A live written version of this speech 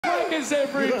Quackers,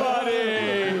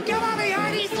 everybody! Come on, me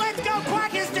hearties, let's go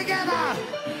Quackers together!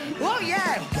 Oh,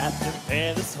 yeah! Captain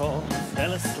Feathersword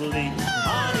fell asleep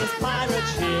on his pirate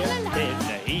ship.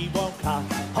 Then he woke up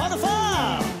on the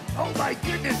farm. Oh, my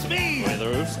goodness me! With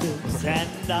roosters and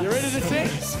ducks. You ready to sing?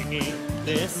 Singing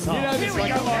this song. You know this Here we one,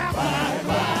 go come on. now! Quack,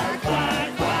 quack,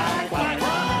 quack, quack, quack,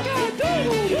 quack.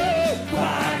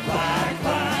 Quack, quack, quack,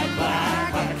 quack,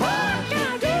 quack, quack.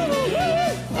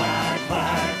 Quack,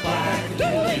 quack, quack,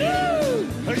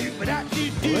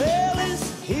 well, is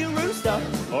he a rooster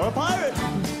or a pirate?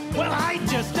 Well, I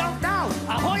just don't know.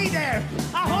 Ahoy there!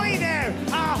 Ahoy there!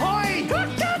 Ahoy!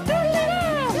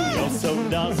 Your son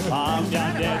does farm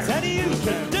down there, and you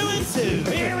can do it too.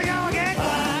 Here we go again!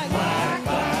 Quack, quack,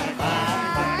 quack,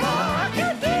 quack, quack,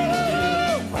 quack.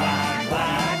 Quack,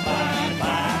 quack, quack,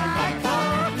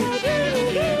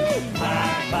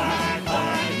 quack,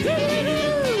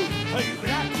 quack,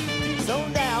 quack. So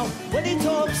now, when he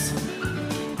talks,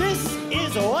 this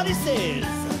is what he says.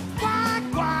 Quack,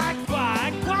 quack,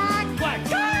 quack, quack, quack.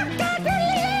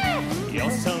 Your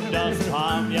son does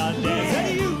farm yard dance,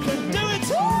 and you can do it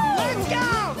too. Let's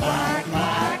go! Quack,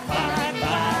 quack, quack,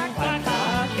 quack, quack,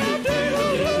 quack.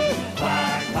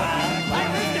 Quack, quack, Hey,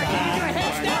 Rooster, can you do a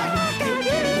headstand?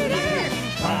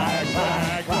 quack,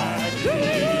 quack, quack.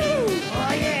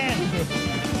 Oh, yeah!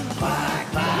 Quack,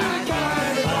 quack, quack,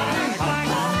 quack, quack.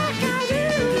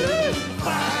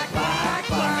 Quack, quack,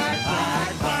 quack,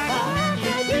 quack, quack.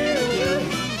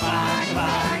 Quack,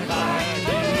 quack,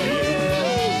 quack.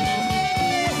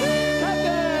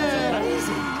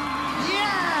 Amazing.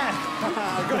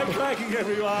 Yeah! Great quacking,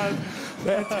 everyone.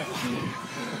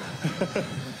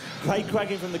 Great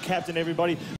quacking from the captain, everybody.